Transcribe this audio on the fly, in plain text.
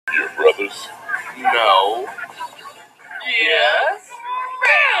No. Yes.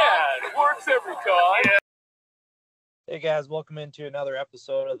 Man, works every time. Yeah. Hey guys, welcome into another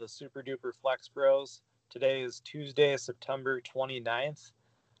episode of the Super Duper Flex Bros. Today is Tuesday, September 29th.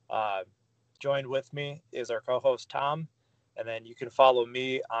 Joined with me is our co-host Tom, and then you can follow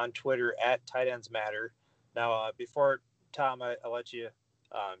me on Twitter at Tight Ends Matter. Now, before Tom, I let you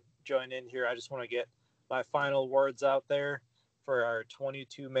join in here, I just want to get my final words out there for our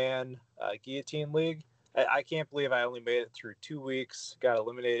 22-man Guillotine League. I can't believe I only made it through 2 weeks, got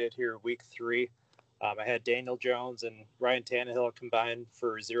eliminated here week 3. I had Daniel Jones and Ryan Tannehill combined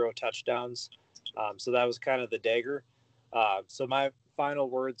for 0 touchdowns. So that was kind of the dagger. So my final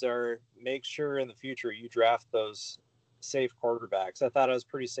words are, make sure in the future you draft those safe quarterbacks. I thought I was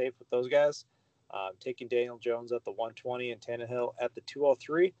pretty safe with those guys, taking Daniel Jones at the 120 and Tannehill at the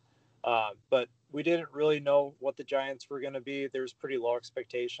 203. But we didn't really know what the Giants were going to be. There was pretty low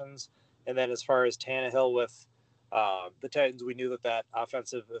expectations. And then as far as Tannehill with the Titans, we knew that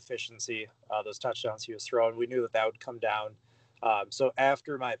offensive efficiency, those touchdowns he was throwing, we knew that would come down. So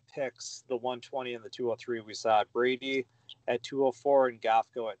after my picks, the 120 and the 203, we saw Brady at 204 and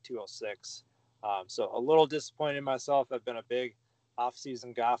Goffco at 206. So a little disappointed in myself. I've been a big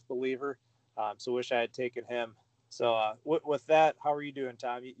offseason Goff believer, so wish I had taken him. So with that, how are you doing,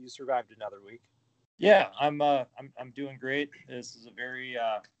 Tom? You survived another week. Yeah, I'm doing great. This is a very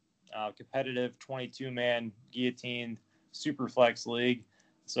competitive 22-man guillotine super flex league.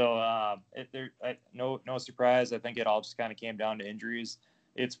 So no surprise. I think it all just kind of came down to injuries.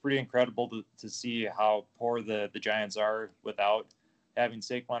 It's pretty incredible to see how poor the Giants are without having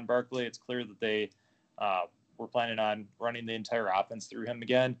Saquon Barkley. It's clear that they were planning on running the entire offense through him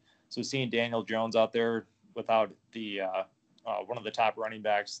again. So seeing Daniel Jones out there without the one of the top running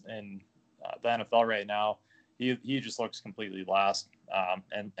backs in the NFL right now, he just looks completely lost.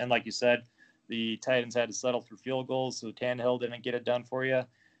 And like you said, the Titans had to settle for field goals, so Tannehill didn't get it done for you.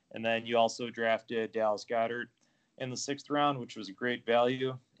 And then you also drafted Dallas Goedert in the 6th round, which was a great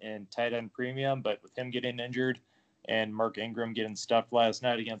value in tight end premium. But with him getting injured and Mark Ingram getting stuffed last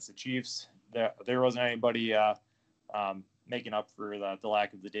night against the Chiefs, there wasn't anybody making up for the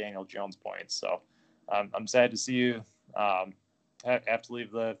lack of the Daniel Jones points. So I'm sad to see you have to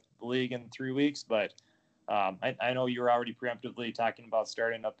leave the league in 3 weeks, but I know you were already preemptively talking about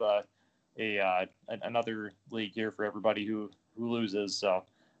starting up another league here for everybody who loses. So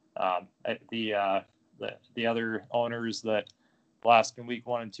the other owners that lost in week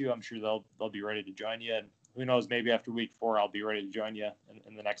 1 and 2, I'm sure they'll be ready to join you. And who knows, maybe after week 4, I'll be ready to join you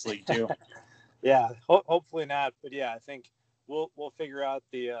in the next league too. Yeah, hopefully not. But yeah, I think we'll figure out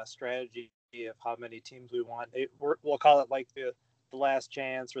the strategy of how many teams we want. We'll call it like the last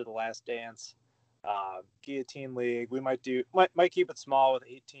chance or the last dance. Guillotine League. We might keep it small with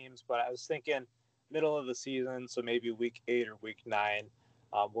 8 teams, but I was thinking middle of the season, so maybe week 8 or week 9.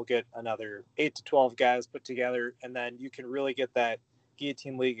 We'll get another 8 to 12 guys put together, and then you can really get that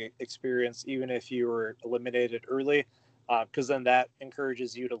Guillotine League experience even if you were eliminated early, because then that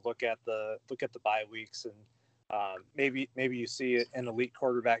encourages you to look at the bye weeks, and maybe you see an elite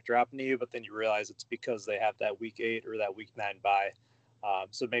quarterback dropping to you, but then you realize it's because they have that week 8 or that week 9 bye.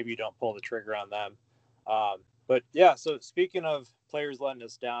 So maybe you don't pull the trigger on them. But yeah, so speaking of players letting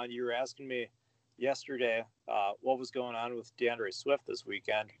us down, you were asking me yesterday what was going on with DeAndre Swift this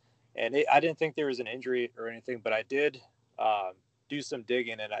weekend. And I didn't think there was an injury or anything, but I did do some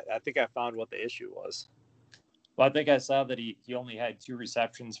digging, and I think I found what the issue was. Well, I think I saw that he only had 2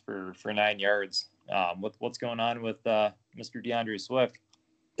 receptions for 9 yards. What's going on with Mr. DeAndre Swift?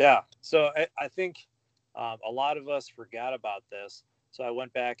 Yeah, so I think a lot of us forgot about this. So I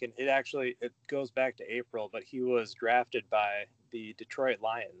went back, and it goes back to April, but he was drafted by the Detroit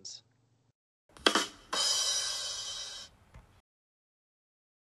Lions.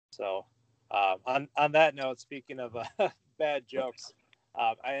 So on that note, speaking of bad jokes,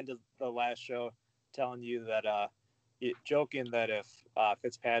 I ended the last show telling you that joking that if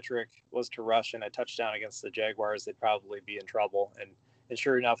Fitzpatrick was to rush in a touchdown against the Jaguars, they'd probably be in trouble. And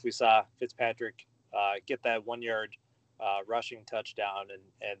sure enough, we saw Fitzpatrick get that 1-yard rushing touchdown,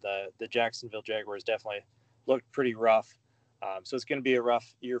 and the Jacksonville Jaguars definitely looked pretty rough. So it's going to be a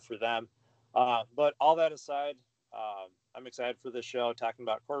rough year for them. But all that aside, I'm excited for this show, talking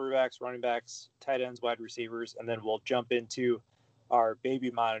about quarterbacks, running backs, tight ends, wide receivers, and then we'll jump into our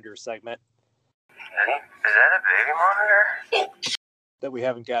baby monitor segment. Is that a baby monitor? That we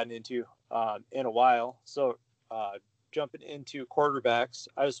haven't gotten into in a while. So jumping into quarterbacks,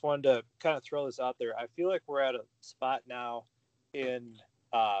 I just wanted to kind of throw this out there. I feel like we're at a spot now in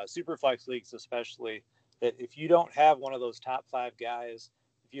Superflex leagues especially, that if you don't have one of those top 5 guys,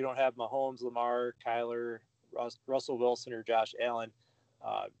 if you don't have Mahomes, Lamar, Kyler, Russell Wilson, or Josh Allen,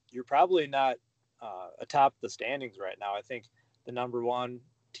 you're probably not atop the standings right now. I think the number one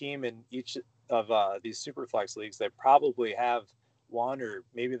team in each of these Superflex leagues, they probably have one, or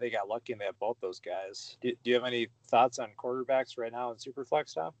maybe they got lucky and they have both those guys. Do you have any thoughts on quarterbacks right now in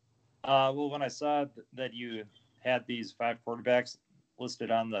Superflex, Tom? Well, when I saw that you had these 5 quarterbacks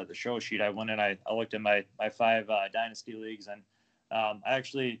listed on the show sheet, I went and I looked at my 5 dynasty leagues, and I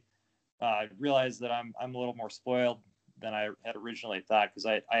actually realized that I'm a little more spoiled than I had originally thought, because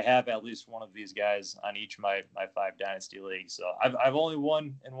I have at least one of these guys on each of my 5 dynasty leagues. So I've only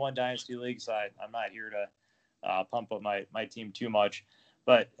won in one dynasty league, so I'm not here to pump up my team too much.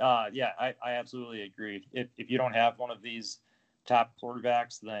 But yeah, I absolutely agree. If you don't have one of these top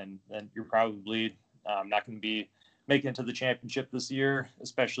quarterbacks, then you're probably not going to be making it to the championship this year,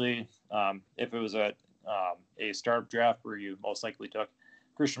 especially if it was a startup draft where you most likely took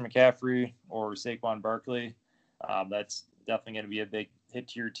Christian McCaffrey or Saquon Barkley. That's definitely going to be a big hit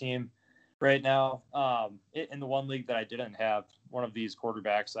to your team right now. In the one league that I didn't have one of these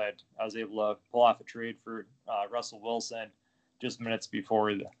quarterbacks, I was able to pull off a trade for Russell Wilson just minutes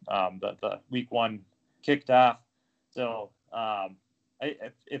before the week 1 kicked off. So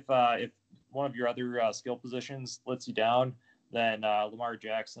if one of your other skill positions lets you down, then Lamar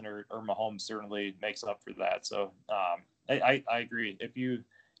Jackson or Mahomes certainly makes up for that. So I agree. If you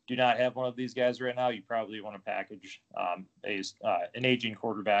do not have one of these guys right now, you probably want to package an aging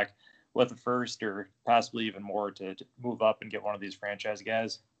quarterback with a first, or possibly even more, to move up and get one of these franchise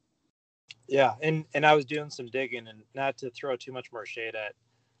guys. Yeah, and I was doing some digging, and not to throw too much more shade at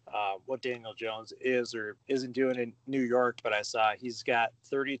what Daniel Jones is or isn't doing in New York, but I saw he's got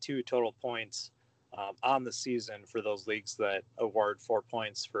 32 total points on the season for those leagues that award 4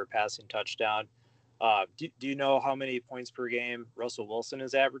 points for a passing touchdown. Do you know how many points per game Russell Wilson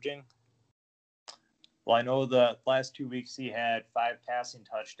is averaging? Well, I know the last 2 weeks he had 5 passing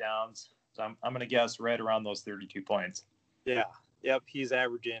touchdowns, so I'm going to guess right around those 32 points. Yeah, yep, he's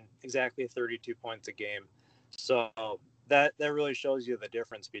averaging exactly 32 points a game. So that really shows you the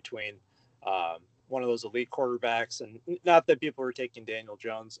difference between one of those elite quarterbacks, and not that people were taking Daniel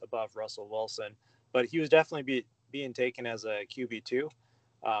Jones above Russell Wilson, but he was definitely being taken as a QB2.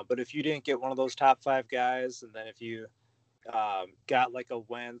 But if you didn't get one of those top 5 guys, and then if you got like a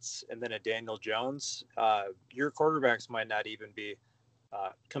Wentz and then a Daniel Jones, your quarterbacks might not even be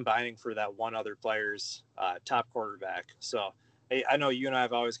combining for that one other player's top quarterback. So I know you and I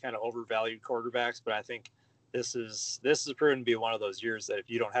have always kind of overvalued quarterbacks, but I think this is proven to be one of those years that if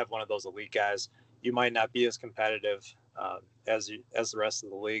you don't have one of those elite guys, you might not be as competitive as the rest of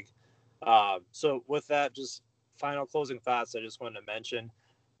the league. So with that, just final closing thoughts, I just wanted to mention,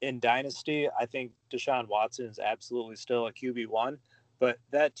 in Dynasty, I think Deshaun Watson is absolutely still a QB1, but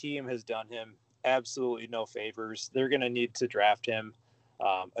that team has done him absolutely no favors. They're going to need to draft him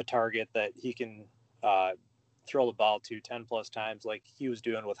a target that he can throw the ball to 10 plus times like he was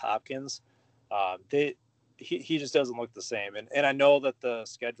doing with Hopkins. He just doesn't look the same. And I know that the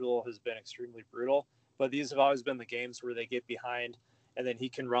schedule has been extremely brutal, but these have always been the games where they get behind and then he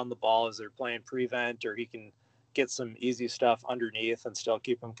can run the ball as they're playing prevent, or he can get some easy stuff underneath and still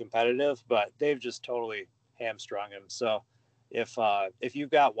keep them competitive. But they've just totally hamstrung him. So if you've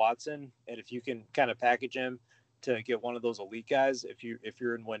got Watson, and if you can kind of package him to get one of those elite guys, if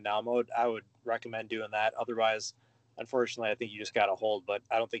you're in win now mode, I would recommend doing that. Otherwise, unfortunately, I think you just got to hold. But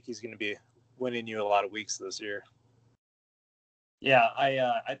I don't think he's going to be winning you a lot of weeks this year. Yeah,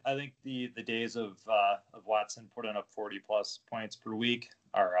 I think the days of Watson putting up 40 plus points per week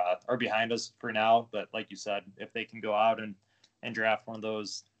are behind us for now. But like you said, if they can go out and draft one of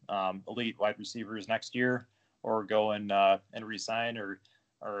those elite wide receivers next year, or go and re-sign, or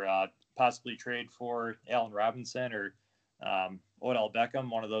possibly trade for Allen Robinson or Odell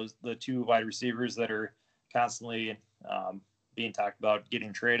Beckham, one of those, the 2 wide receivers that are constantly being talked about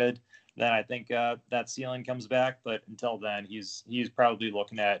getting traded, then I think that ceiling comes back. But until then, he's probably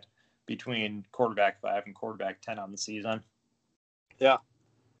looking at between quarterback 5 and quarterback 10 on the season. Yeah.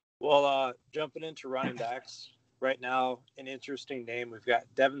 Well, jumping into running backs right now, an interesting name. We've got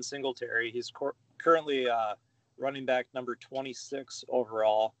Devin Singletary. He's currently running back number 26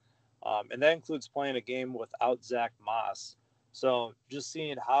 overall. And that includes playing a game without Zach Moss. So just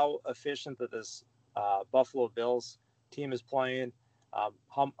seeing how efficient that this Buffalo Bills team is playing,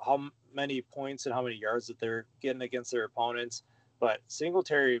 how many points and how many yards that they're getting against their opponents. But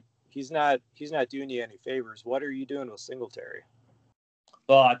Singletary, he's not doing you any favors. What are you doing with Singletary?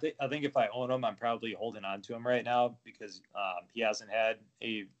 Well, I think if I own him, I'm probably holding on to him right now, because he hasn't had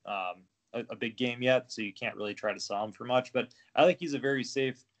a a big game yet, so you can't really try to sell him for much. But I think he's a very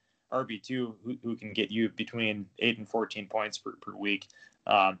safe RB2 who can get you between 8 and 14 points per week.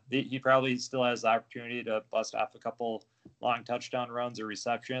 He probably still has the opportunity to bust off a couple long touchdown runs or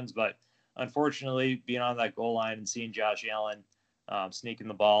receptions, but unfortunately, being on that goal line and seeing Josh Allen sneaking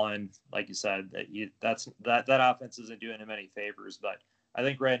the ball in, like you said, that offense isn't doing him any favors. But I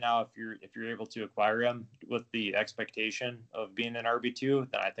think right now, if you're able to acquire him with the expectation of being an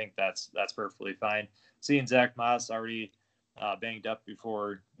RB2, then I think that's perfectly fine. Seeing Zach Moss already banged up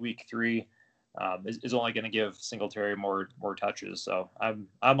before week 3 is only going to give Singletary more touches. So I'm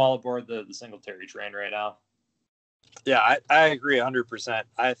all aboard the Singletary train right now. Yeah, I agree 100%.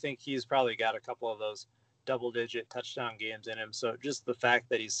 I think he's probably got a couple of those double-digit touchdown games in him. So just the fact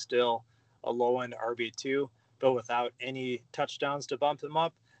that he's still a low-end RB2, but without any touchdowns to bump him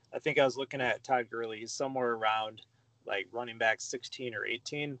up, I think I was looking at Todd Gurley. He's somewhere around like running back 16 or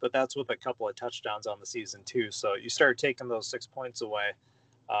 18, but that's with a couple of touchdowns on the season too. So you start taking those 6 points away,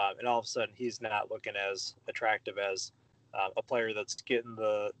 and all of a sudden he's not looking as attractive as a player that's getting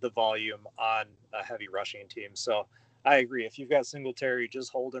the volume on a heavy rushing team. So I agree. If you've got Singletary,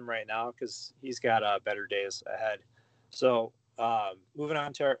 just hold him right now because he's got better days ahead. So moving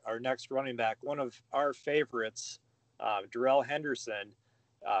on to our next running back, one of our favorites, Darrell Henderson.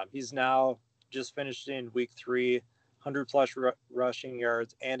 He's now just finished in week 3, 100-plus rushing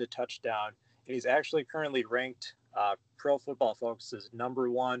yards and a touchdown. And he's actually currently ranked Pro Football Focus's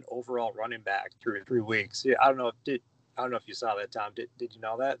 #1 overall running back through 3 weeks. Yeah, I don't know if you saw that, Tom. Did you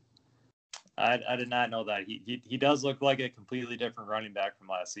know that? I did not know that. He does look like a completely different running back from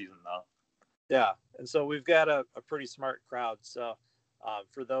last season, though. Yeah, and so we've got a pretty smart crowd. So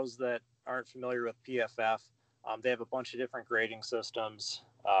for those that aren't familiar with PFF, they have a bunch of different grading systems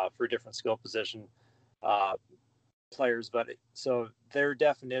for different skill position players. But so their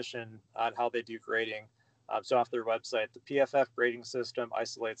definition on how they do grading, so off their website, the PFF grading system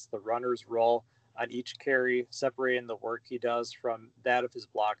isolates the runner's role on each carry, separating the work he does from that of his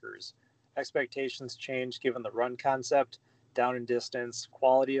blockers. Expectations change given the run concept, down and distance,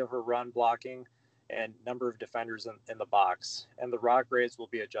 quality of her run blocking, and number of defenders in the box. And the raw grades will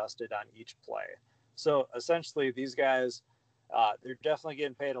be adjusted on each play. So essentially, these guys, they're definitely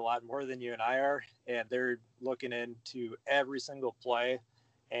getting paid a lot more than you and I are, and they're looking into every single play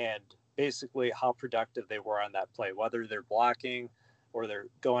and basically how productive they were on that play, whether they're blocking or they're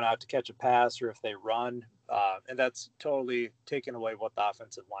going out to catch a pass or if they run. And that's totally taken away what the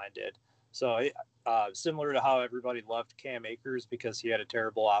offensive line did. So similar to how everybody loved Cam Akers because he had a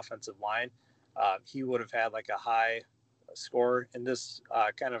terrible offensive line, he would have had like a high score in this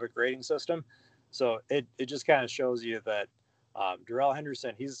kind of a grading system. So it just kind of shows you that Darrell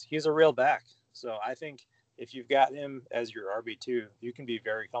Henderson, he's a real back. So I think if you've got him as your RB2, you can be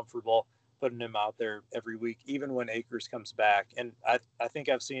very comfortable putting him out there every week, even when Akers comes back. And I think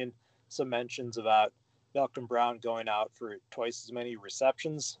I've seen some mentions about Malcolm Brown going out for twice as many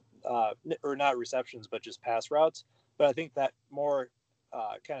receptions, or not receptions, but just pass routes. But I think that more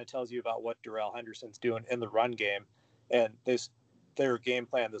kind of tells you about what Darrell Henderson's doing in the run game. And their game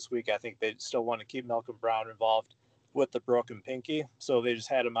plan this week, I think they still want to keep Malcolm Brown involved with the broken pinky. So they just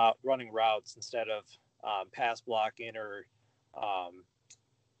had him out running routes instead of pass blocking or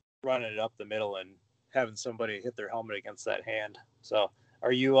running it up the middle and having somebody hit their helmet against that hand. So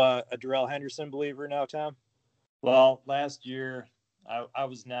are you a Darrell Henderson believer now, Tom? Well, last year I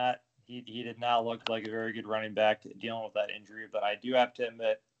was not. He did not look like a very good running back dealing with that injury. But I do have to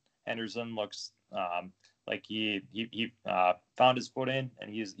admit, Henderson looks like he found his footing, and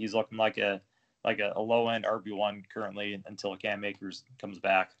he's looking like a low end RB1 currently until Cam Akers comes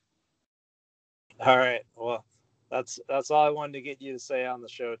back. All right. Well, that's all I wanted to get you to say on the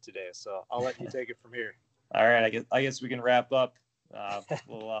show today. So I'll let you take it from here. All right. I guess we can wrap up.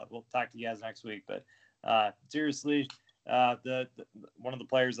 We'll talk to you guys next week. But seriously, the one of the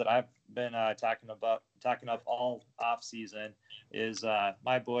players that I've been talking up all off season is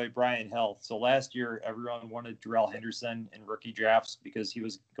my boy Brian Hill. So last year, everyone wanted Darrell Henderson in rookie drafts because he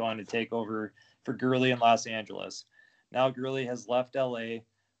was going to take over for Gurley in Los Angeles. Now Gurley has left LA,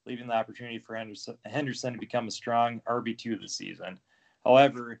 leaving the opportunity for Henderson to become a strong RB2 this season.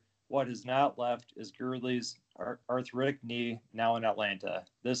 However, what is not left is Gurley's arthritic knee now in Atlanta.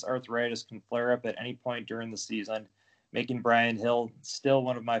 This arthritis can flare up at any point during the season, making Brian Hill still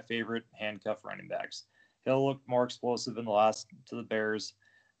one of my favorite handcuff running backs. Hill looked more explosive in the loss to the Bears.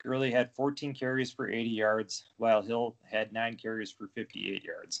 Gurley had 14 carries for 80 yards, while Hill had 9 carries for 58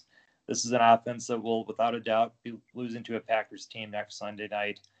 yards. This is an offense that will, without a doubt, be losing to a Packers team next Sunday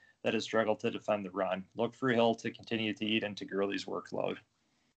night that has struggled to defend the run. Look for Hill to continue to eat into Gurley's workload.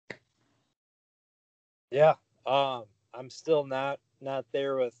 Yeah, I'm still not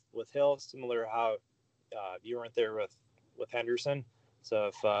there with Hill. Similar how you weren't there with Henderson.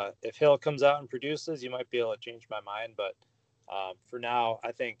 So if Hill comes out and produces, you might be able to change my mind. But for now,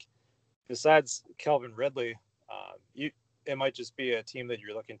 I think besides Calvin Ridley, you it might just be a team that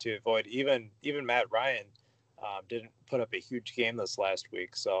you're looking to avoid. Even Matt Ryan didn't put up a huge game this last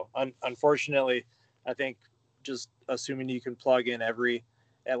week. So unfortunately, I think just assuming you can plug in every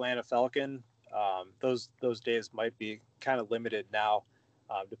Atlanta Falcon, those days might be kind of limited now,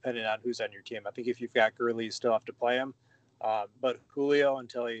 depending on who's on your team. I think if you've got Gurley, you still have to play him. But Julio,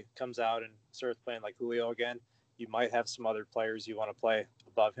 until he comes out and starts playing like Julio again, you might have some other players you want to play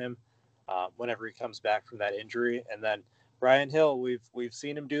above him whenever he comes back from that injury. And then Brian Hill, we've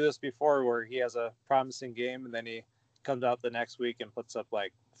seen him do this before, where he has a promising game and then he comes out the next week and puts up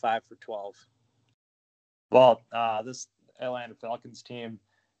like 5 for 12. Well, this Atlanta Falcons team,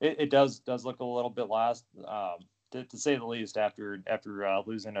 it does look a little bit lost, to say the least. After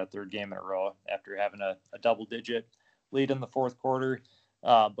losing a third game in a row, after having a double-digit lead in the fourth quarter.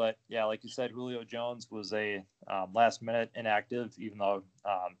 But yeah, like you said, Julio Jones was a last-minute inactive, even though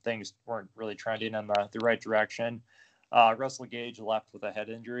things weren't really trending in the right direction. Russell Gage left with a head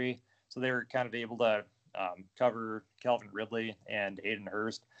injury, so they were kind of able to cover Calvin Ridley and Aiden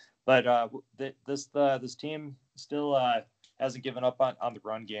Hurst. But this team still hasn't given up on the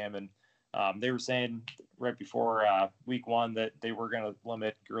run game, and they were saying right before week one that they were going to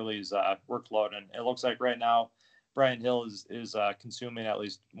limit Gurley's workload, and it looks like right now Brian Hill is consuming at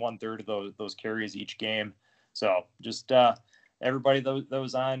least 1/3 of those carries each game. So just everybody that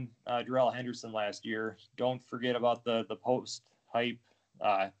was on Darrell Henderson last year, don't forget about the post hype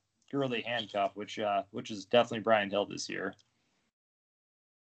Gurley handcuff, which is definitely Brian Hill this year.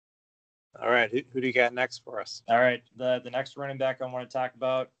 All right, who do you got next for us? All right, the next running back I want to talk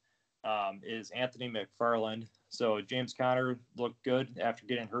about is Anthony McFarland. So James Conner looked good after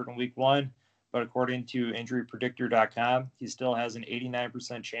getting hurt in week one, but according to injurypredictor.com, he still has an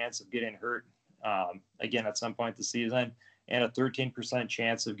 89% chance of getting hurt again at some point this season, and a 13%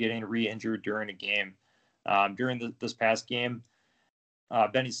 chance of getting re-injured during a game. During this past game,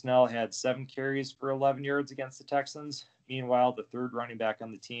 Benny Snell had 7 carries for 11 yards against the Texans. Meanwhile, the third running back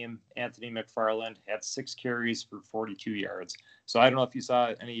on the team, Anthony McFarland, had 6 carries for 42 yards. So I don't know if you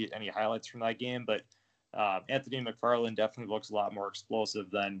saw any highlights from that game, but Anthony McFarland definitely looks a lot more explosive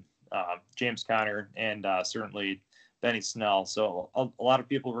than James Conner and certainly Benny Snell. So a lot of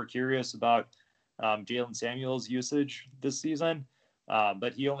people were curious about Jaylen Samuels' usage this season.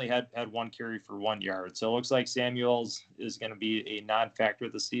 But he only had 1 carry for 1 yard. So it looks like Samuels is going to be a non-factor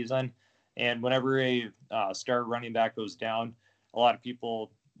this season. And whenever a star running back goes down, a lot of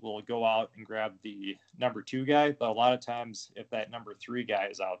people will go out and grab the number 2 guy. But a lot of times, if that number 3 guy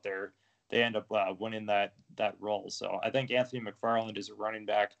is out there, they end up winning that role. So I think Anthony McFarland is a running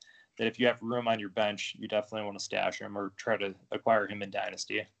back that if you have room on your bench, you definitely want to stash him or try to acquire him in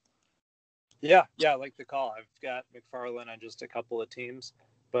Dynasty. Yeah, I like the call. I've got McFarland on just a couple of teams,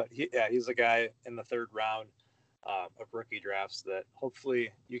 but he's a guy in the 3rd round of rookie drafts that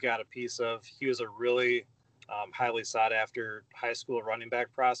hopefully you got a piece of. He was a really highly sought after high school running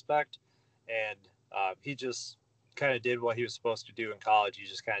back prospect, and he just kind of did what he was supposed to do in college. He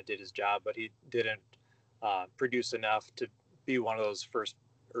just kind of did his job, but he didn't produce enough to be one of those first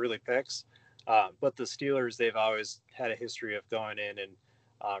early picks. But the Steelers, they've always had a history of going in and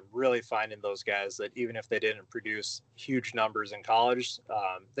really finding those guys that even if they didn't produce huge numbers in college,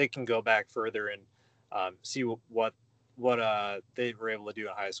 they can go back further and see what they were able to do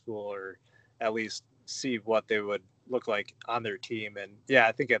in high school, or at least see what they would look like on their team. And yeah,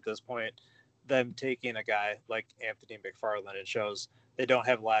 I think at this point, them taking a guy like Anthony McFarland, it shows they don't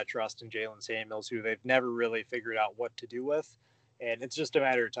have a lot of trust in Jaylen Samuels, who they've never really figured out what to do with. And it's just a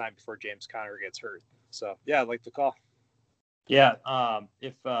matter of time before James Conner gets hurt. So yeah, I like the call. Yeah,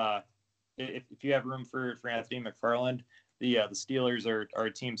 if you have room for Anthony McFarland, the Steelers are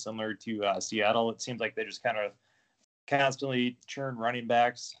a team similar to Seattle. It seems like they just kind of constantly churn running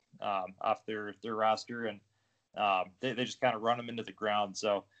backs off their roster, and they just kind of run them into the ground.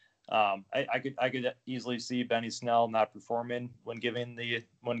 So I could easily see Benny Snell not performing when given the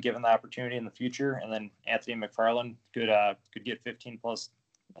opportunity in the future, and then Anthony McFarland could get 15 plus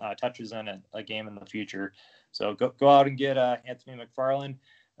touches in a game in the future. So go out and get Anthony McFarland.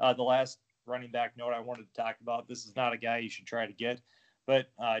 The last running back note I wanted to talk about, this is not a guy you should try to get, but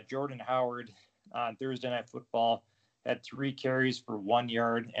Jordan Howard on Thursday Night Football had 3 carries for 1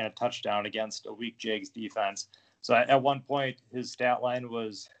 yard and a touchdown against a weak Jags defense. So at one point, his stat line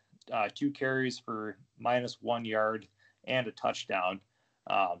was 2 carries for -1 yard and a touchdown.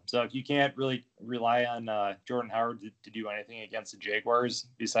 So if you can't really rely on Jordan Howard to do anything against the Jaguars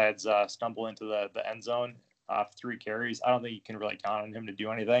besides stumble into the end zone off 3 carries, I don't think you can really count on him to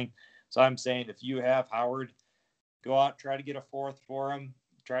do anything. So I'm saying if you have Howard, go out, try to get a 4th for him,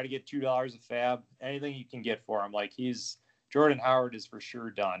 try to get $2 a fab, anything you can get for him. Like Jordan Howard is for sure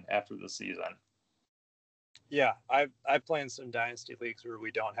done after the season. Yeah, I play in some dynasty leagues where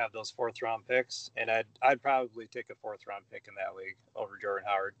we don't have those 4th round picks, and I'd probably take a 4th round pick in that league over Jordan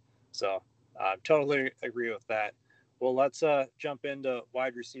Howard. So totally agree with that. Well, let's jump into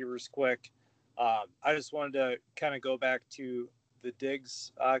wide receivers quick. I just wanted to kind of go back to the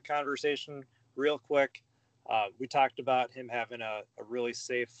Diggs conversation real quick. We talked about him having a really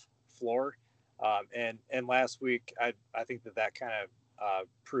safe floor, and last week I think that kind of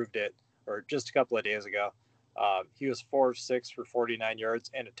proved it, or just a couple of days ago. He was 4 of 6 for 49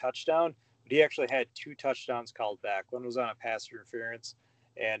 yards and a touchdown, but he actually had 2 touchdowns called back. One was on a pass interference,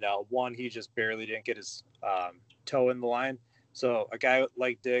 and one he just barely didn't get his toe in the line. So a guy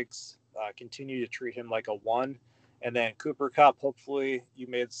like Diggs, continue to treat him like a 1. And then Cooper Kupp, hopefully you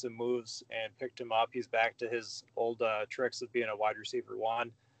made some moves and picked him up. He's back to his old tricks of being a wide receiver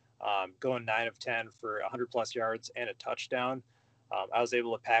 1, going 9 of 10 for 100-plus yards and a touchdown. I was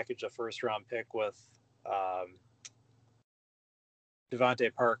able to package a 1st-round pick with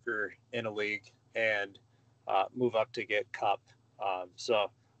Devontae Parker in a league and move up to get Kupp.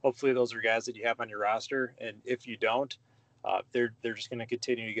 So hopefully those are guys that you have on your roster. And if you don't, they're just going to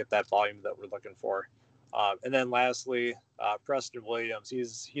continue to get that volume that we're looking for. And then lastly, Preston Williams.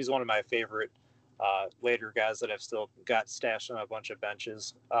 He's one of my favorite later guys that I've still got stashed on a bunch of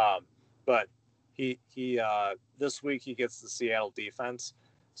benches. But he this week he gets the Seattle defense.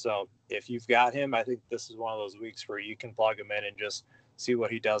 So if you've got him, I think this is one of those weeks where you can plug him in and just see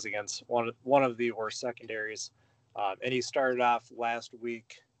what he does against one of the worst secondaries. And he started off last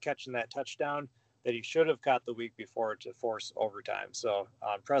week catching that touchdown that he should have caught the week before to force overtime. So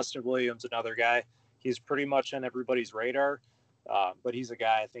Preston Williams, another guy, he's pretty much on everybody's radar, but he's a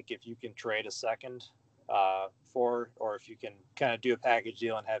guy I think if you can trade a second for, or if you can kind of do a package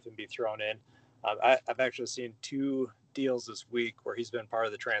deal and have him be thrown in. I've actually seen 2 deals this week where he's been part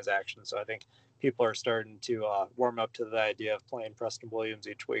of the transaction. So I think people are starting to warm up to the idea of playing Preston Williams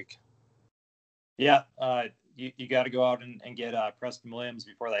each week. Yeah, you got to go out and get Preston Williams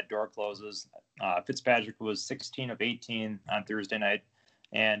before that door closes. Fitzpatrick was 16 of 18 on Thursday night,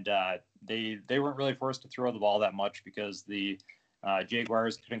 and they weren't really forced to throw the ball that much because the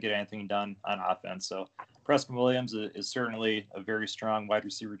Jaguars couldn't get anything done on offense. So Preston Williams is certainly a very strong wide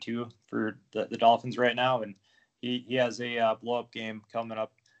receiver 2 for the Dolphins right now, and he has a blow-up game coming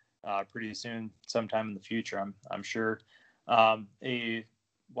up pretty soon, sometime in the future, I'm sure. A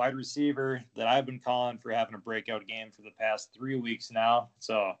wide receiver that I've been calling for having a breakout game for the past 3 weeks now.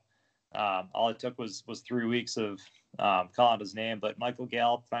 So all it took was 3 weeks of calling his name, but Michael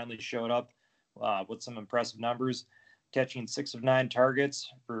Gallup finally showed up with some impressive numbers, catching 6 of 9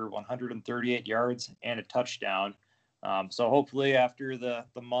 targets for 138 yards and a touchdown. So hopefully after the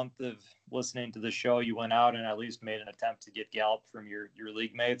month of listening to the show, you went out and at least made an attempt to get Gallup from your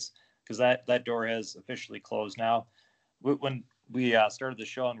league mates, because that door has officially closed now. When we started the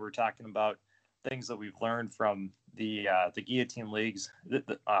show and we were talking about things that we've learned from the guillotine leagues,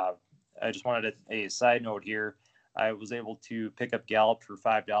 I just wanted a side note here. I was able to pick up Gallup for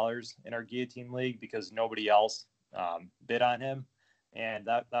 $5 in our guillotine league because nobody else bid on him. And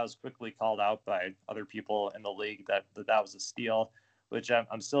that was quickly called out by other people in the league that was a steal, which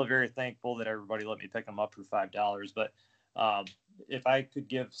I'm still very thankful that everybody let me pick him up for $5. But if I could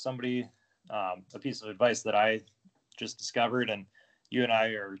give somebody a piece of advice that I just discovered, and you and I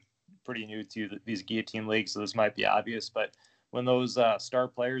are pretty new to these guillotine leagues, so this might be obvious, but when those star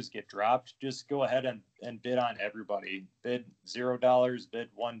players get dropped, just go ahead and bid on everybody. Bid $0, bid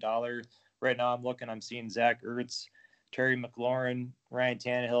 $1. Right now I'm seeing Zach Ertz, Terry McLaurin, Ryan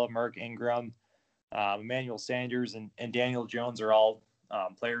Tannehill, Mark Ingram, Emmanuel Sanders, and Daniel Jones are all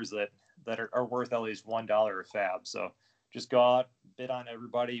players that are worth at least $1 a fab. So just go out, bid on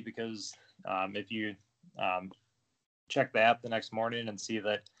everybody, because if you check the app the next morning and see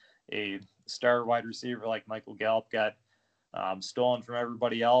that a star wide receiver like Michael Gallup got stolen from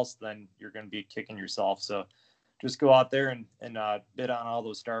everybody else, then you're going to be kicking yourself. So just go out there and bid on all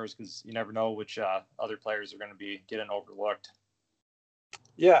those stars, because you never know which other players are going to be getting overlooked.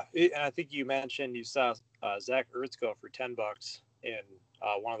 Yeah, and I think you mentioned you saw Zach Ertz go for $10 in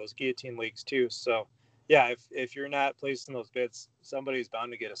one of those guillotine leagues too. So yeah, if you're not placing those bids, somebody's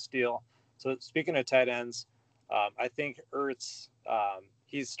bound to get a steal. So speaking of tight ends, I think Ertz,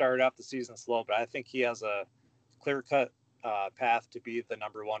 he's started off the season slow, but I think he has a clear-cut path to be the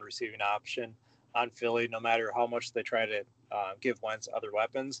number one receiving option on Philly, no matter how much they try to give Wentz other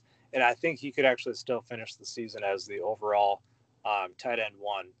weapons. And I think he could actually still finish the season as the overall tight end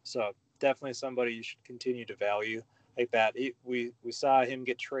one. So definitely somebody you should continue to value like that. We saw him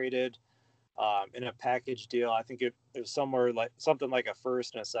get traded in a package deal. I think it was somewhere like something like a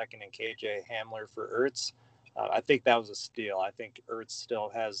first and a second in KJ Hamler for Ertz. I think that was a steal. I think Ertz still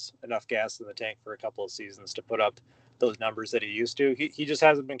has enough gas in the tank for a couple of seasons to put up those numbers that he used to. He just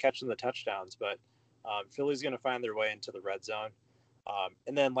hasn't been catching the touchdowns, but Philly's going to find their way into the red zone.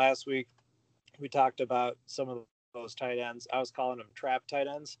 And then last week we talked about some of those tight ends. I was calling them trap tight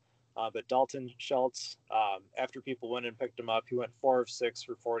ends, but Dalton Schultz, after people went and picked him up, he went 4 of 6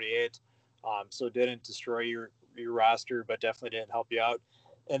 for 48. So didn't destroy your roster, but definitely didn't help you out.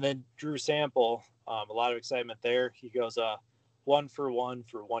 And then Drew Sample, a lot of excitement there. He goes 1 for 1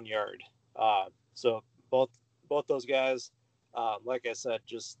 for 1 yard. So both those guys, like I said,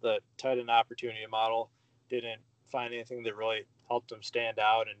 just the tight end opportunity model didn't find anything that really helped them stand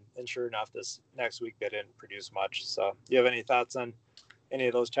out. And sure enough, this next week they didn't produce much. So do you have any thoughts on any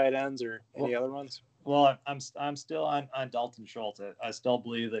of those tight ends or any other ones? Well, I'm still on Dalton Schultz. I still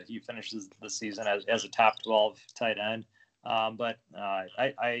believe that he finishes the season as a top 12 tight end. But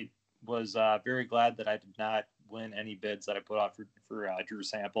I was very glad that I did not win any bids that I put out for Drew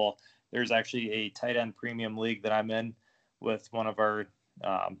Sample. There's actually a tight end premium league that I'm in with one of our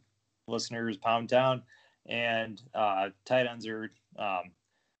listeners, Pound Town, and tight ends are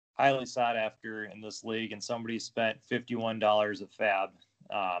highly sought after in this league, and somebody spent $51 of fab.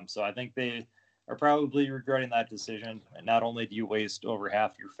 So I think they are probably regretting that decision. And not only do you waste over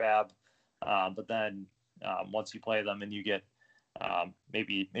half your fab, but then once you play them and you get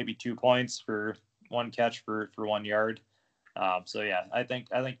maybe 2 points for 1 catch for 1 yard. So yeah, I think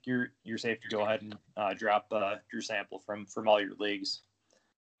you're safe to go ahead and drop Drew Sample from all your leagues.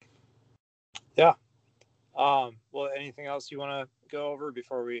 Yeah. Well, anything else you want to go over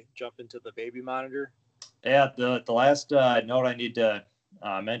before we jump into the baby monitor? Yeah, the last note I need to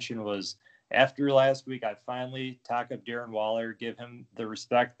mention was after last week, I finally talk up Darren Waller, give him the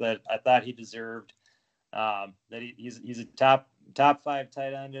respect that I thought he deserved. That he's a top 5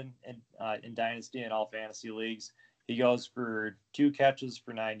 tight end in Dynasty and all fantasy leagues. He goes for 2 catches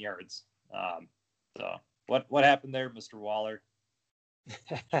for 9 yards. So what happened there, Mr. Waller?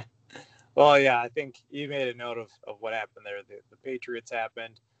 Well, yeah, I think you made a note of what happened there. The Patriots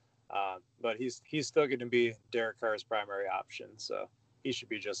happened, but he's still going to be Derek Carr's primary option, so he should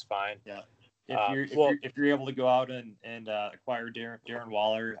be just fine. Yeah. If you're able to go out and acquire Darren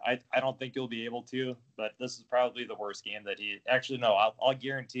Waller, I don't think you'll be able to, but this is probably the worst game that he actually no. I'll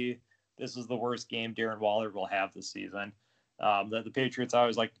guarantee this is the worst game Darren Waller will have this season. The Patriots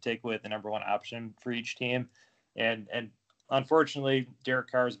always like to take away the number one option for each team, and unfortunately,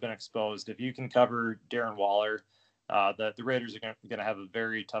 Derek Carr has been exposed. If you can cover Darren Waller, the Raiders are going to have a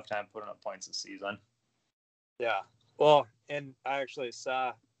very tough time putting up points this season. Yeah. Well, and I actually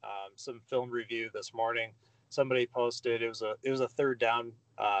saw some film review this morning. Somebody posted it was a third down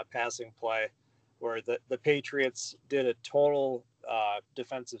passing play where the Patriots did a total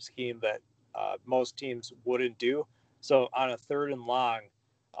defensive scheme that most teams wouldn't do. So on a 3rd and long,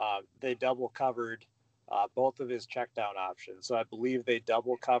 they double covered both of his check down options. So I believe they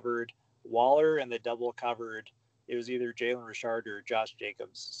double covered Waller and they double covered, it was either Jalen Richard or Josh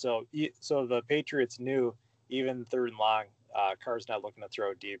Jacobs. So the Patriots knew even 3rd and long, Carr's not looking to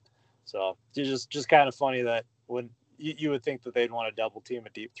throw deep. So it's just kind of funny that when you would think that they'd want to double team a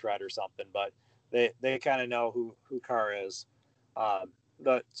deep threat or something, but they kind of know who Carr is.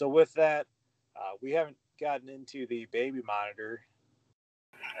 But so with that, we haven't gotten into the baby monitor.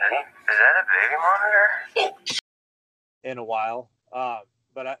 Is that a baby monitor? In a while,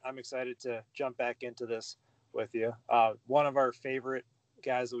 but I'm excited to jump back into this with you. One of our favorite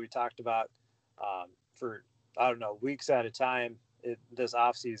guys that we talked about for weeks at a time this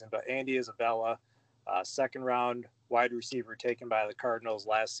offseason, but Andy Isabella, 2nd round wide receiver taken by the Cardinals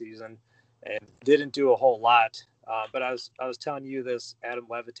last season, and didn't do a whole lot. But I was telling you this Adam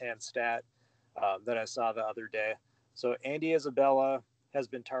Levitan stat that I saw the other day. So Andy Isabella has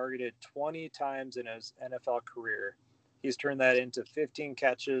been targeted 20 times in his NFL career. He's turned that into 15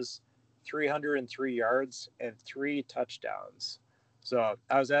 catches, 303 yards, and 3 touchdowns. So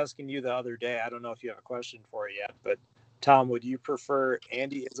I was asking you the other day, I don't know if you have a question for it yet, but Tom, would you prefer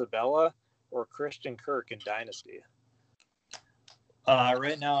Andy Isabella or Christian Kirk in Dynasty?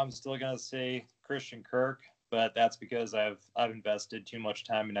 Right now, I'm still going to say Christian Kirk, but that's because I've invested too much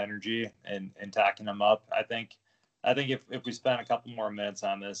time and energy in tacking him up. I think I think if we spent a couple more minutes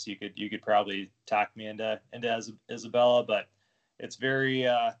on this, you could probably talk me into Isabella, but it's very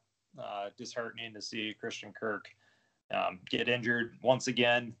disheartening to see Christian Kirk get injured once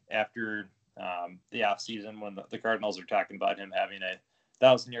again after the off season when the Cardinals are talking about him having a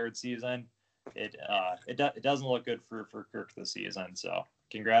 1,000-yard season. It doesn't look good for Kirk this season. So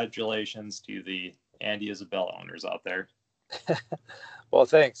congratulations to the Andy Isabella owners out there. Well,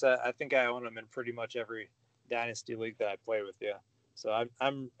 thanks. I think I own him in pretty much every dynasty league that I play with you. So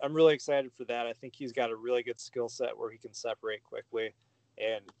I'm really excited for that. I think he's got a really good skill set where he can separate quickly,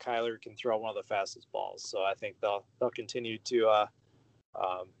 and Kyler can throw one of the fastest balls. So I think they'll continue to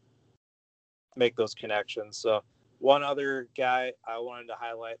make those connections. So one other guy I wanted to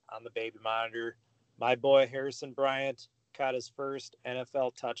highlight on the baby monitor, my boy Harrison Bryant caught his first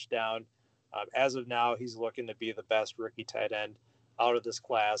NFL touchdown. As of now, he's looking to be the best rookie tight end out of this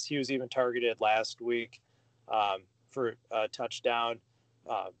class. He was even targeted last week for a touchdown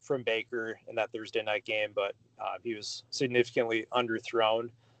from Baker in that Thursday night game, but he was significantly underthrown.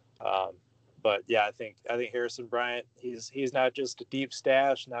 But yeah, I think Harrison Bryant, he's not just a deep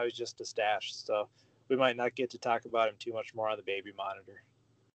stash, now he's just a stash. So we might not get to talk about him too much more on the baby monitor.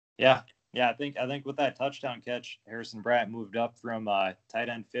 Yeah. I think with that touchdown catch, Harrison Bryant moved up from tight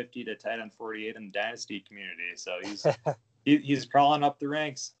end 50 to tight end 48 in the dynasty community. So he's crawling up the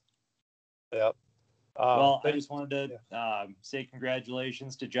ranks. Yep. Well, I just wanted to say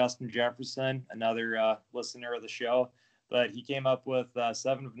congratulations to Justin Jefferson, another listener of the show. But he came up with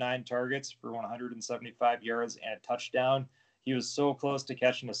 7 of 9 targets for 175 yards and a touchdown. He was so close to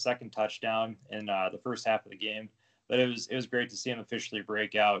catching a second touchdown in the first half of the game, but it was great to see him officially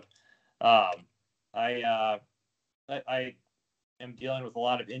break out. I am dealing with a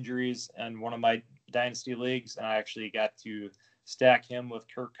lot of injuries in one of my dynasty leagues, and I actually got to stack him with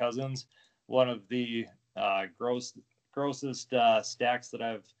Kirk Cousins, one of the grossest stacks that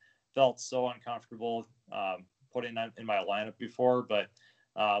I've felt so uncomfortable putting in my lineup before. But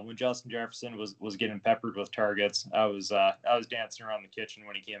when Justin Jefferson was getting peppered with targets, I was dancing around the kitchen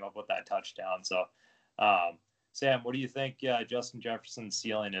when he came up with that touchdown. So, Sam, what do you think Justin Jefferson's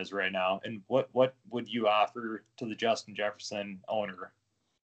ceiling is right now, and what would you offer to the Justin Jefferson owner?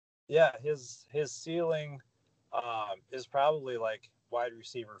 Yeah, his ceiling is probably like wide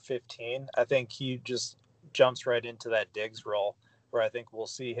receiver 15. I think he just jumps right into that Diggs role, where I think we'll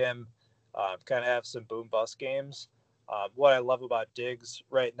see him kind of have some boom bust games. What I love about Diggs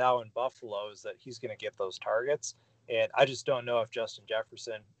right now in Buffalo is that he's going to get those targets, and I just don't know if Justin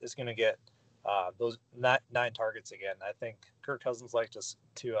Jefferson is going to get those 9 targets again. I think Kirk Cousins likes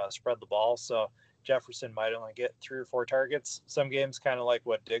to spread the ball, so Jefferson might only get 3 or 4 targets some games, kind of like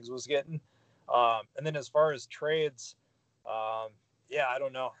what Diggs was getting. And then as far as trades, yeah, I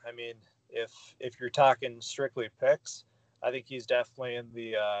don't know. I mean, if you're talking strictly picks, I think he's definitely in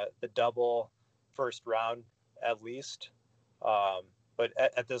the double first round at least. But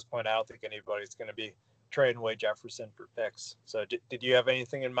at this point, I don't think anybody's going to be trading away Jefferson for picks. So did you have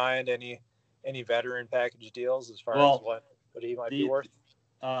anything in mind? Any veteran package deals as far as what he might be worth?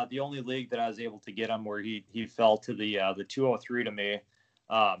 The only league that I was able to get him where he fell to the 203 to me.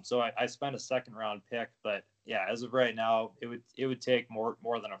 So I spent a second round pick, but yeah, as of right now, it would take more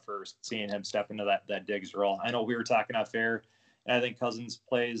than a first seeing him step into that Diggs role. I know we were talking off air, and I think Cousins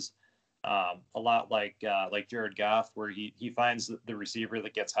plays a lot like Jared Goff, where he finds the receiver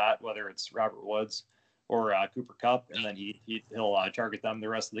that gets hot, whether it's Robert Woods or Cooper Kupp, and then he'll target them the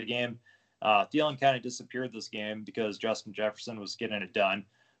rest of the game. Thielen kind of disappeared this game because Justin Jefferson was getting it done.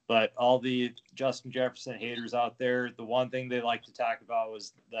 But all the Justin Jefferson haters out there, the one thing they like to talk about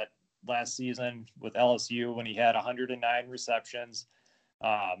was that last season with LSU when he had 109 receptions,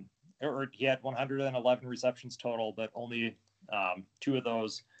 or he had 111 receptions total, but only 2 of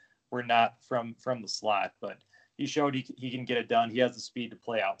those were not from the slot. But he showed he can get it done. He has the speed to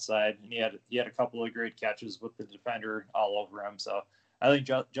play outside, and he had a couple of great catches with the defender all over him. So I think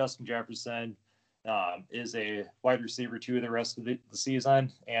Justin Jefferson is a wide receiver 2 the rest of the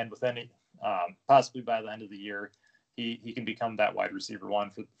season, and within possibly by the end of the year, he can become that wide receiver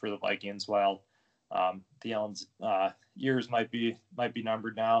 1 for the Vikings. While Thielen's years might be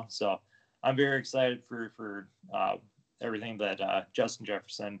numbered now, so I'm very excited for everything that Justin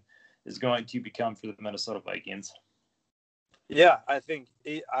Jefferson is going to become for the Minnesota Vikings. Yeah, I think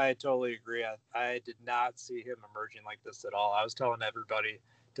I totally agree. I did not see him emerging like this at all. I was telling everybody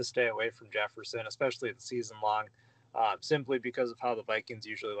to stay away from Jefferson, especially the season long, simply because of how the Vikings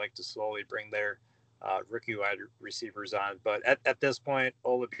usually like to slowly bring their rookie wide receivers on. But at this point,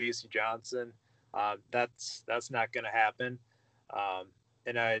 Olabisi Johnson, that's not going to happen.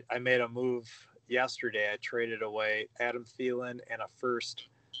 And I made a move yesterday I traded away Adam Thielen and a first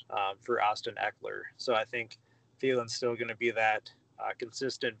for Austin Eckler. So I think Thielen's still going to be that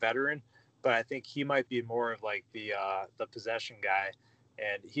consistent veteran, but I think he might be more of like the possession guy,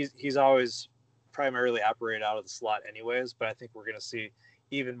 and he's always primarily operated out of the slot anyways. But I think we're going to see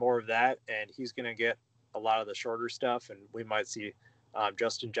even more of that, and he's going to get a lot of the shorter stuff, and we might see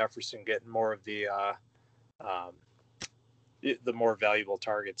Justin Jefferson getting more of the more valuable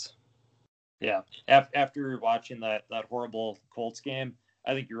targets. Yeah. After watching that horrible Colts game,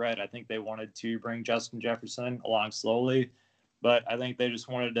 I think you're right. I think they wanted to bring Justin Jefferson along slowly, but I think they just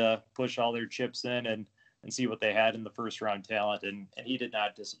wanted to push all their chips in and see what they had in the first round talent, and he did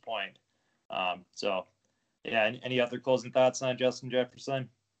not disappoint. So, yeah. Any other closing thoughts on Justin Jefferson?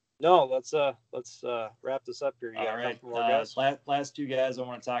 No, let's wrap this up here. You All right. Last two guys I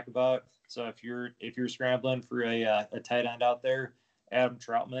want to talk about. So if you're scrambling for a tight end out there, Adam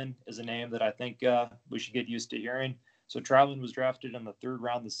Trautman is a name that I think we should get used to hearing. So Trautman was drafted in the third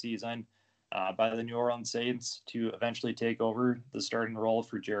round this season by the New Orleans Saints to eventually take over the starting role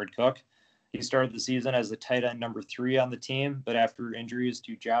for Jared Cook. He started the season as the tight end number 3 on the team, but after injuries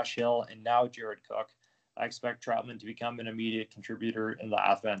to Josh Hill and now Jared Cook, I expect Trautman to become an immediate contributor in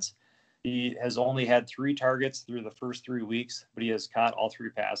the offense. He has only had 3 targets through the first 3 weeks, but he has caught all 3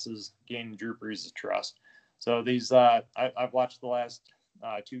 passes, gaining Drew Brees' trust. So these, I've watched the last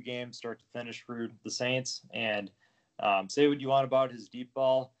 2 games start to finish for the Saints, and say what you want about his deep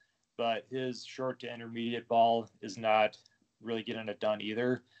ball, but his short to intermediate ball is not really getting it done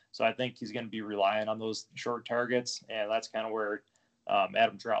either. So I think he's going to be relying on those short targets, and that's kind of where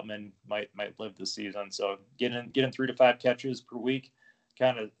Adam Trautman might live this season. So getting 3 to 5 catches per week,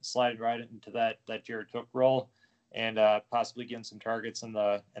 kind of sliding right into that Jared Cook role, and possibly getting some targets in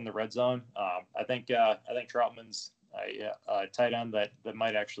the red zone. I think Trautman's a tight end that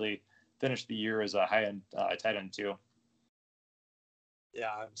might actually finish the year as a high end tight end too.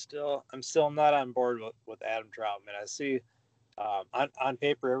 Yeah, I'm still not on board with Adam Trautman. I see on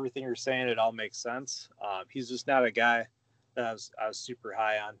paper everything you're saying, it all makes sense. He's just not a guy that I was super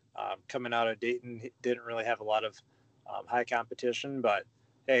high on. Coming out of Dayton, he didn't really have a lot of high competition, but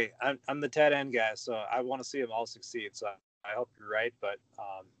hey, I'm the tight end guy, so I want to see them all succeed. So I hope you're right, but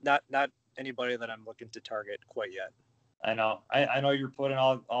not anybody that I'm looking to target quite yet. I know you're putting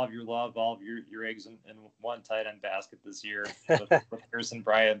all of your love, all of your eggs in one tight end basket this year with Harrison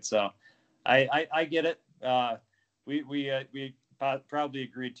Bryant. So I get it. We probably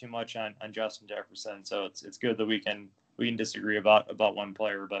agreed too much on Justin Jefferson, so it's good that we can disagree about one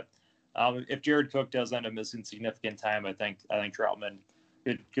player. But if Jared Cook does end up missing significant time, I think Trautman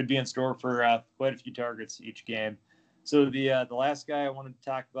could be in store for quite a few targets each game. So the last guy I wanted to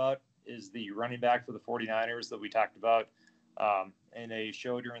talk about is the running back for the 49ers that we talked about in a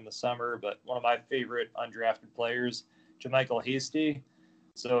show during the summer, but one of my favorite undrafted players, JaMycal Hasty.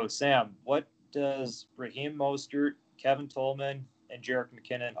 So Sam, what does Raheem Mostert, Kevin Tolman, and Jerick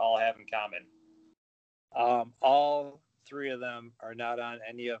McKinnon all have in common? All 3 of them are not on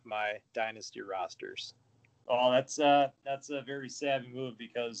any of my dynasty rosters. Oh, that's a very savvy move,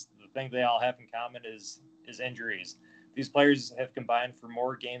 because the thing they all have in common is injuries. These players have combined for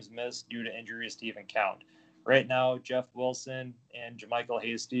more games missed due to injuries to even count. Right now, Jeff Wilson and JaMycal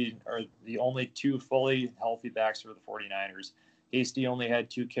Hasty are the only 2 fully healthy backs for the 49ers. Hasty only had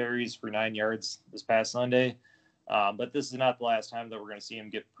 2 carries for 9 yards this past Sunday, but this is not the last time that we're going to see him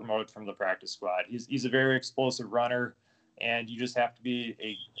get promoted from the practice squad. He's a very explosive runner, and you just have to be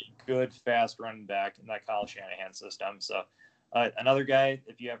a good, fast running back in that Kyle Shanahan system. So another guy,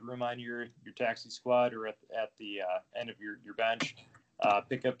 if you have room on your taxi squad or at the end of your bench,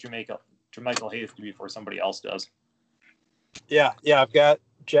 pick up JaMycal Hasty before somebody else does. Yeah, I've got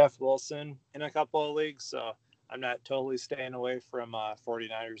Jeff Wilson in a couple of leagues, so I'm not totally staying away from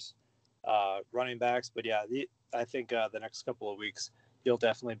 49ers running backs. But yeah, I think the next couple of weeks you'll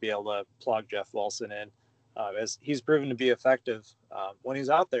definitely be able to plug Jeff Wilson in, as he's proven to be effective when he's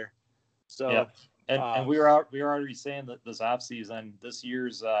out there. So yeah, and we were already saying that this offseason, this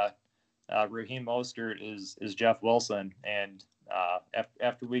year's Raheem Mostert is Jeff Wilson, and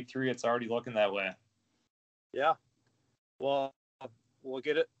after week 3, it's already looking that way. Yeah, well, we'll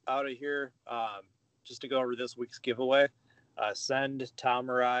get it out of here. Just to go over this week's giveaway, send Tom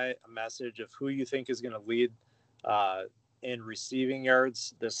or I a message of who you think is going to lead in receiving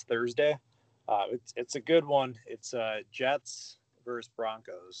yards this Thursday. It's a good one. It's Jets versus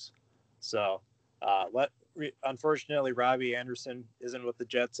Broncos. So unfortunately, Robbie Anderson isn't with the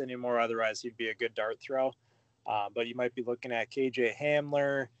Jets anymore. Otherwise, he'd be a good dart throw. But you might be looking at KJ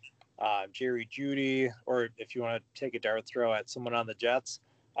Hamler, Jerry Jeudy, or if you want to take a dart throw at someone on the Jets,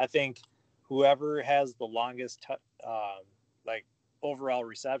 I think whoever has the longest like overall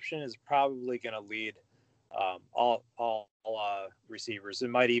reception is probably going to lead all receivers. It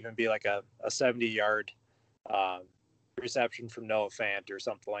might even be like a 70-yard reception from Noah Fant or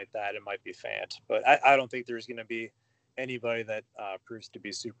something like that. It might be Fant, but I don't think there's going to be anybody that proves to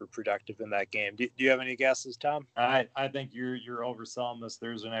be super productive in that game. Do you have any guesses, Tom? I think you're overselling this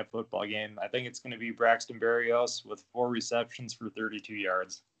Thursday night football game. I think it's going to be Braxton Berrios with 4 receptions for 32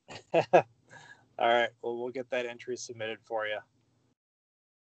 yards. All right. Well, we'll get that entry submitted for you.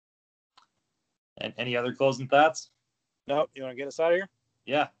 And any other closing thoughts? Nope. You want to get us out of here?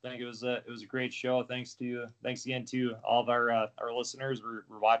 Yeah, I think it was a great show. Thanks again to all of our listeners.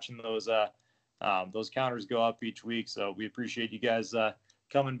 We're watching those counters go up each week, so we appreciate you guys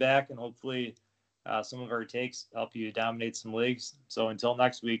coming back, and hopefully some of our takes help you dominate some leagues. So until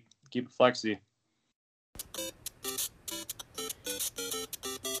next week, keep it flexy.